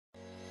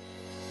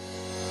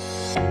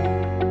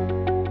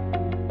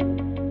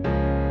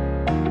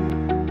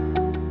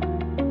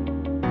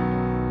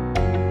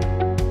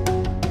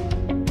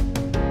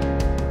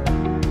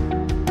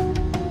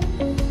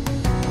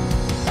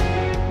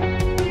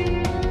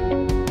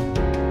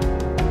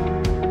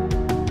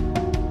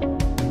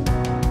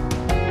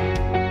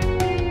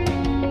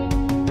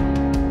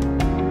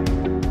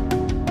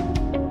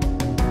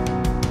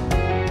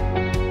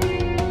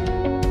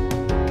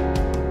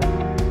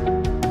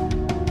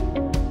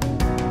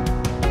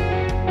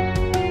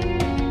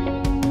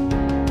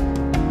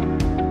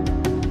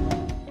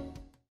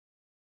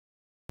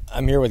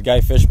I'm here with Guy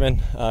Fishman.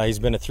 He's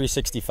been a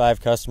 365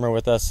 customer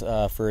with us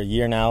for a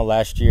year now.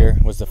 Last year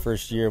was the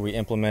first year we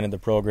implemented the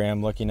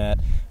program, looking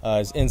at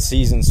his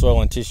in-season soil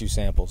and tissue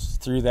samples.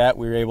 Through that,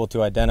 we were able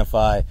to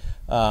identify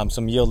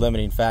some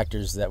yield-limiting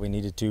factors that we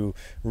needed to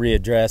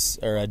readdress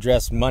or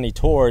address money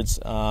towards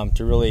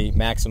to really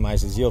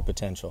maximize his yield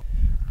potential.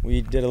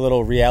 We did a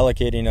little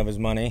reallocating of his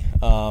money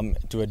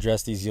to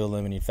address these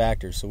yield-limiting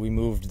factors. So we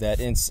moved that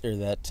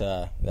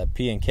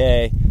P and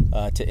K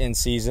to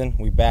in-season.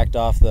 We backed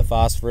off the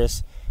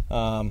phosphorus.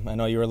 I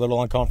know you were a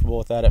little uncomfortable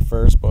with that at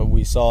first, but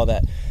we saw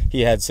that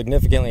he had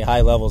significantly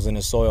high levels in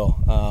his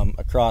soil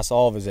across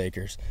all of his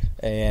acres.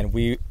 And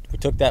we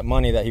took that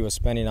money that he was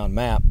spending on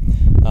MAP,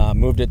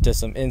 moved it to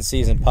some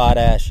in-season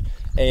potash,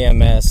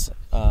 AMS,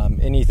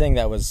 anything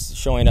that was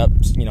showing up,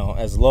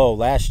 as low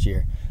last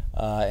year.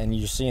 And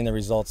you're seeing the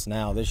results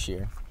now this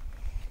year.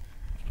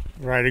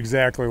 Right,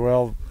 exactly.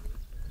 Well,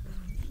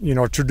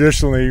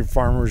 traditionally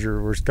farmers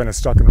we're kind of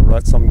stuck in a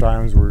rut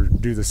sometimes. We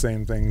do the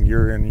same thing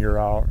year in, year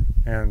out,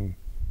 and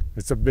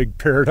it's a big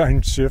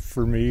paradigm shift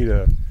for me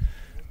to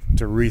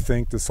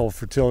rethink this whole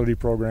fertility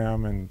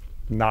program and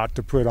not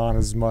to put on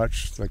as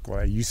much like what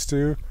I used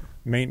to,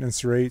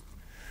 maintenance rate.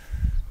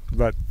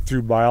 But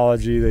through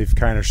biology, they've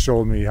kind of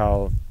showed me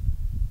how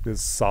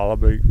this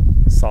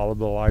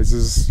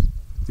solubilizes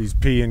these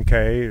P and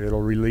K.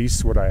 It'll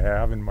release what I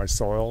have in my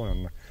soil,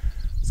 and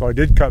so I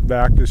did cut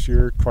back this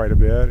year quite a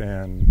bit,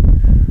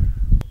 and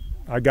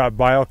I got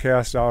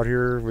BIOCAST out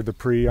here with the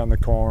pre on the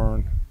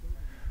corn,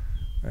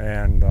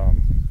 and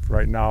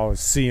right now is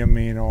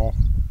C-amino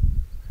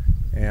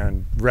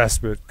and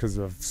respite because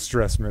of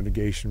stress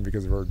mitigation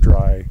because of our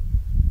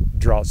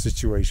drought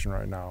situation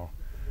right now.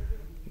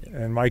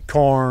 And my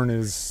corn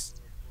is,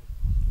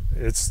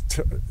 you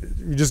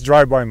just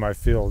drive by my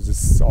fields,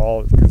 it's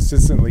all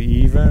consistently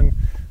even,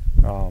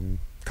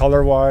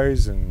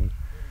 color-wise and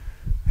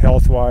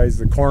health-wise.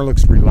 The corn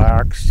looks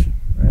relaxed,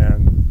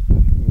 and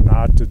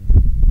not to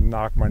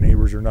knock my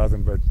neighbors or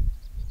nothing, but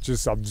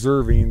just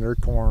observing their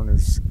corn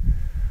is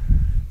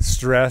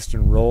stressed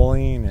and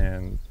rolling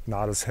and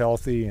not as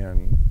healthy,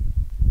 and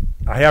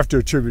I have to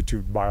attribute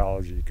to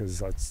biology because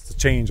that's the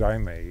change I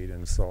made,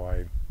 and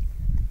so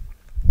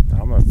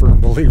I'm a firm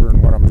believer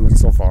in what I'm doing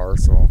so far.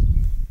 So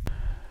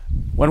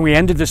when we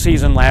ended the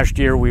season last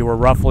year, we were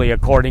roughly,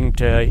 according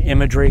to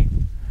imagery,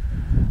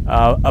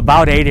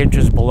 about 8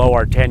 inches below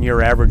our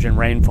 10-year average in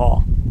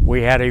rainfall.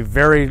 We had a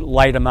very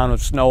light amount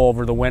of snow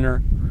over the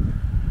winter.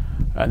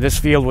 This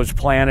field was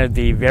planted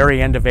the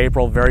very end of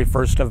April, very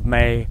 1st of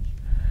May.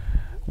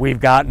 We've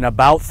gotten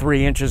about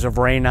 3 inches of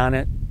rain on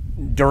it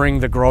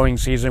during the growing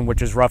season,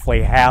 which is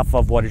roughly half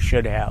of what it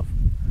should have.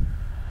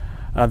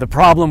 The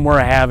problem we're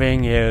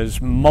having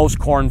is most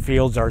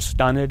cornfields are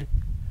stunted.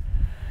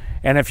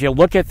 And if you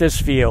look at this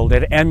field,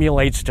 it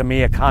emulates to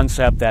me a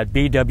concept that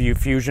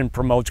BWFusion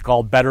promotes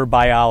called better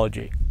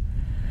biology.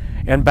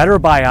 And better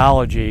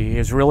biology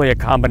is really a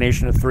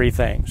combination of 3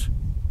 things.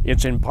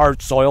 It's in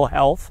part soil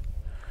health,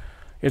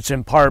 it's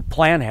in part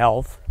plant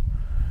health,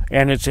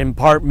 and it's in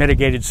part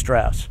mitigated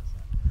stress.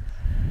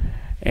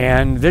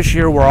 And this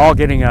year we're all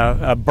getting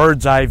a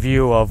bird's eye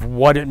view of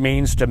what it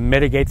means to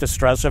mitigate the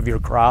stress of your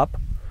crop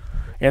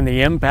and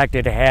the impact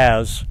it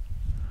has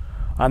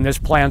on this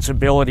plant's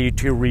ability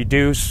to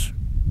reduce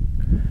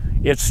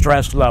its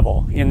stress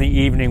level in the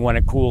evening when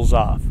it cools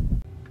off.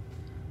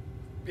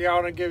 Yeah, I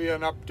want to give you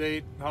an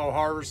update how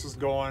harvest is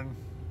going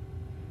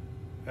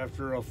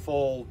after a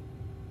full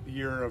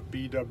year of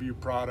BW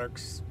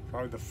products,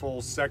 probably the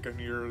full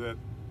 2nd year that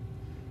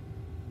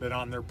been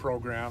on their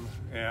program,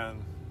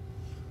 and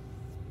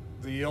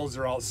the yields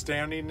are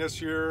outstanding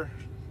this year.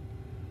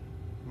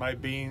 My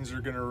beans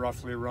are going to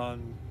roughly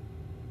run,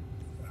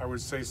 I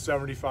would say,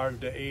 75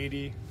 to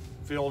 80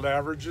 field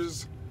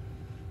averages.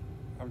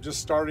 I'm just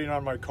starting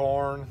on my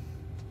corn.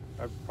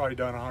 I've probably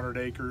done 100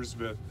 acres,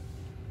 but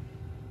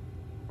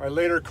my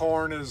later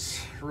corn is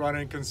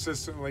running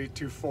consistently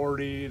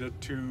 240 to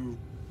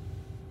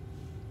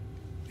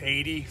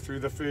 280 through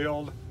the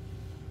field.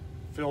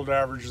 Field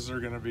averages are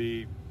going to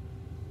be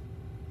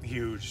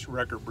huge,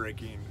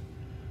 record-breaking.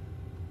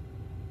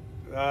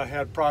 I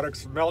had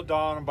products from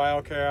MELTDOWN and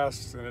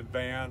BIOCAST and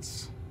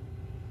Advance,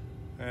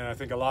 and I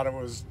think a lot of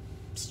it was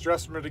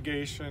stress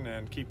mitigation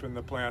and keeping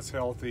the plants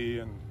healthy.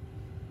 And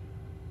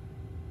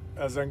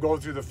as I'm going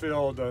through the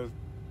field, the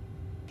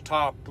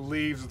top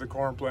leaves of the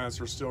corn plants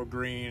are still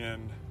green,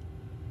 and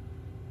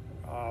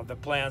the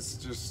plants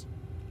just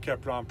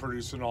kept on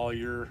producing all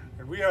year.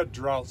 And we had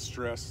drought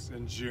stress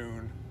in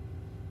June,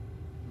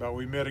 but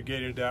we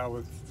mitigated that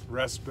with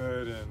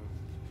respite and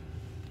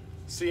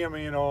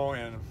C-amino,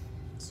 and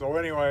so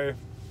anyway,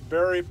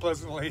 very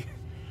pleasantly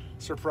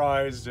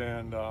surprised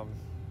and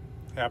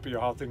happy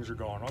how things are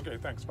going. Okay,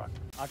 thanks, bye.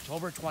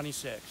 October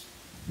 26th,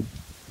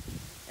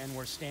 and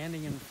we're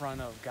standing in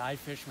front of Guy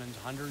Fishman's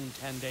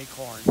 110-day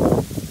corn.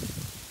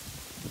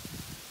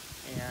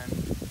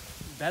 And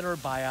better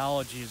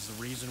biology is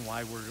the reason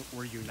why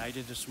we're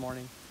united this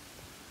morning.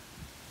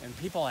 And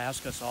people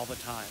ask us all the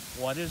time,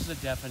 what is the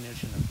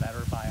definition of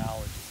better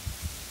biology?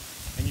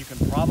 And you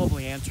can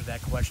probably answer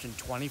that question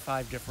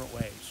 25 different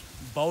ways.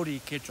 Bodie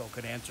Kitchell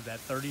could answer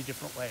that 30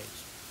 different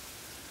ways.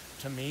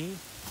 To me,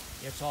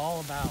 it's all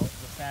about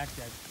the fact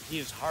that he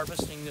is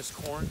harvesting this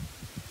corn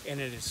and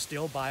it is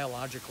still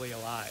biologically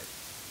alive.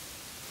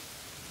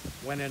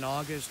 When in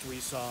August we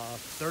saw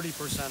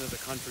 30% of the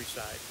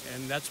countryside,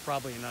 and that's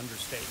probably an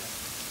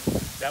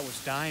understatement, that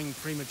was dying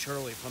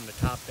prematurely from the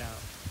top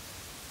down.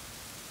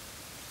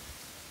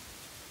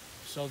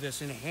 So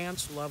this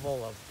enhanced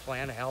level of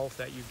plant health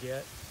that you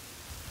get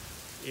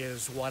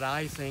is what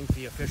I think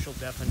the official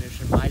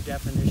definition, my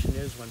definition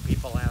is when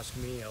people ask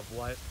me of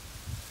what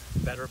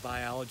better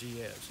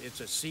biology is. It's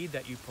a seed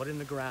that you put in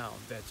the ground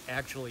that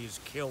actually is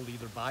killed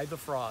either by the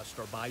frost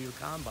or by your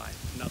combine,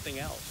 nothing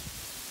else.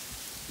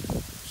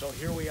 So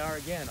here we are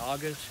again,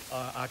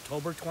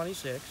 October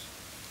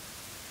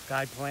 26th.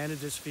 Guy planted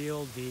this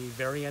field the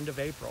very end of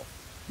April.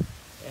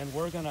 And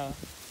we're gonna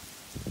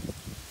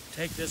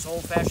take this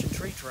old-fashioned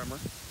tree trimmer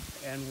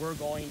and we're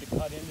going to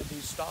cut into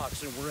these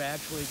stalks, and we're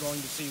actually going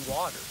to see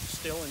water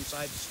still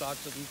inside the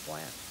stalks of these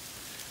plants.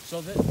 So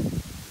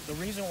the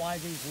reason why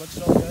these look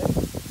so good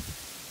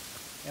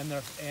and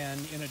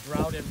in a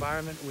drought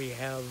environment we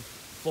have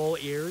full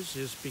ears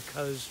is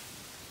because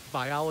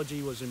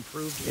biology was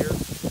improved here,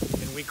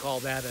 and we call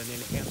that an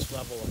enhanced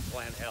level of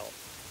plant health.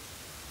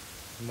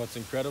 And what's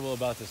incredible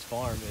about this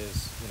farm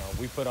is,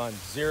 we put on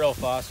 0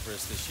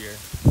 phosphorus this year,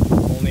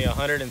 only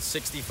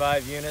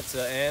 165 units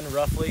of N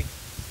roughly.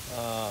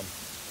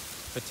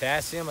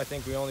 Potassium, I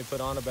think we only put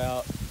on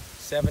about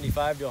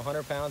 75 to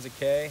 100 pounds of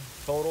K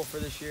total for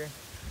this year.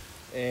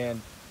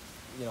 And,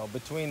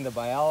 between the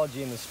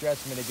biology and the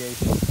stress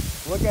mitigation,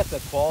 look at the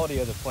quality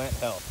of the plant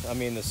health. I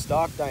mean, the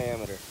stalk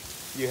diameter.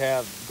 You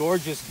have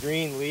gorgeous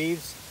green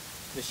leaves.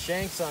 The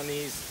shanks on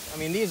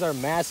these are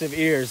massive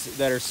ears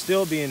that are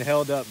still being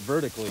held up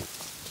vertically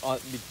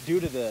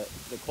due to the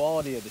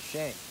quality of the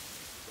shank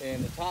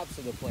and the tops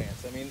of the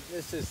plants. I mean,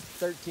 this is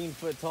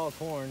 13-foot tall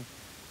corn.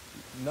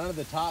 None of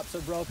the tops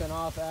are broken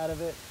off out of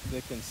it.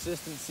 The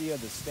consistency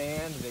of the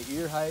stand, the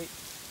ear height,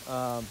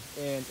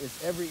 and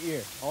it's every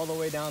ear all the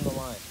way down the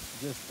line.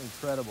 Just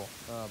incredible.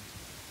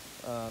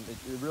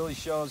 It really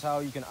shows how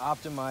you can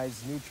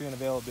optimize nutrient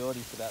availability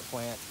for that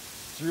plant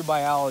through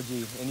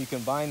biology, and you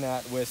combine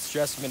that with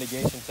stress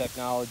mitigation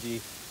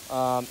technology,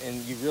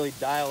 and you really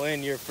dial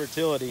in your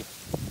fertility.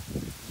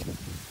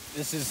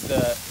 This is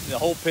the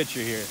whole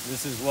picture here.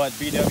 This is what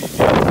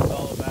BWFusion is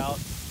all about,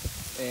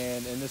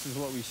 and this is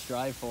what we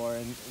strive for,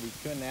 and we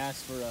couldn't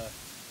ask for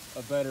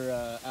a better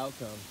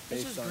outcome.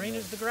 This is green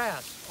as the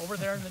grass over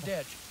there in the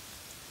ditch.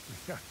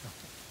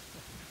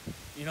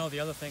 The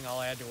other thing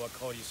I'll add to what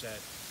Cody said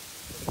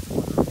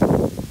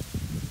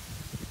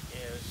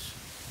is,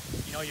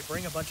 you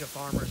bring a bunch of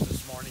farmers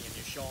this morning and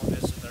you show them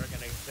this, and they're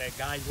going to say,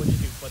 "Guy, what did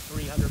you do? Put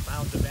 300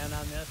 pounds of N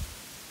on this?"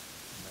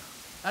 No.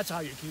 That's how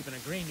you're keeping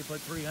it green. You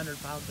put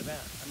 300 pounds of N.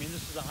 I mean,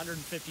 this is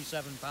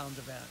 157 pounds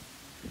of N.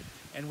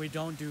 And we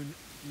don't do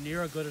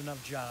near a good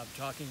enough job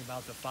talking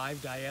about the 5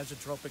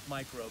 diazotropic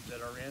microbes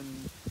that are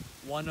in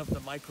one of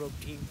the microbe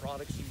team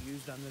products you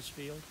used on this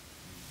field,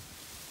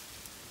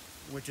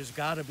 which has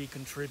got to be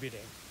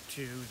contributing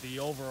to the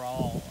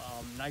overall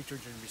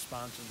nitrogen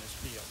response in this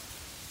field.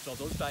 So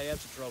those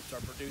diazotropes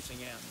are producing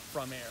N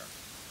from air.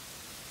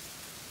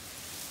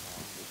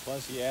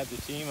 Plus you add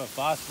the team of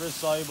phosphorus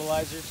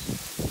solubilizers.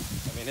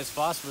 I mean, his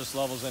phosphorus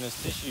levels in his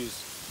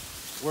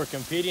tissues, we're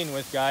competing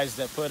with guys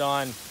that put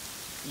on,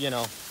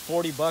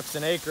 $40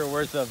 an acre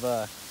worth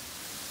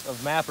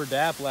of MAP or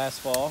DAP last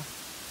fall,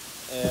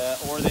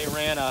 or they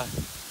ran a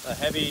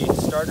heavy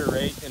starter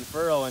rate in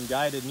furrow, and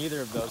Guy did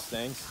neither of those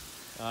things.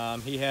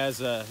 He has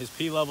his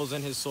P levels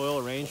in his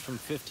soil range from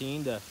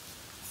 15 to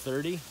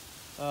 30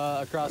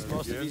 across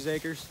most of these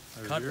acres.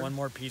 Cut one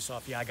more piece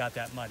off. Yeah, I got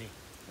that muddy.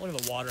 Look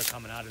at the water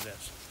coming out of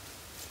this.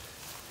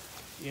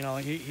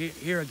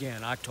 Here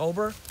again,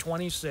 October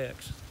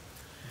 26th.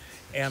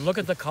 And look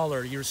at the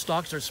color. Your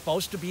stalks are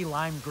supposed to be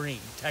lime green,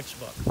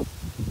 textbook.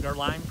 They're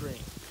lime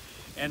green.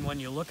 And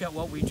when you look at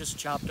what we just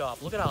chopped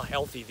off, look at how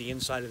healthy the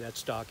inside of that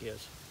stalk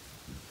is.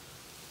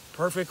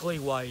 Perfectly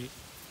white.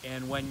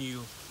 And when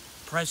you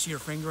press your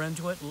finger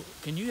into it,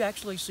 can you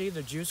actually see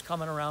the juice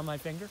coming around my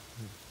finger?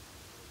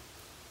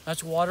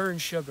 That's water and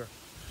sugar.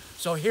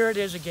 So here it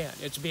is again.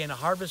 It's being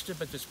harvested,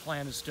 but this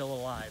plant is still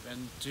alive.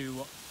 And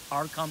to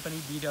our company,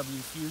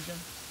 BWFusion,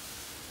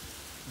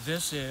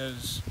 this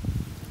is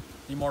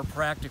the more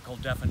practical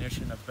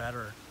definition of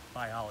better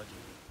biology.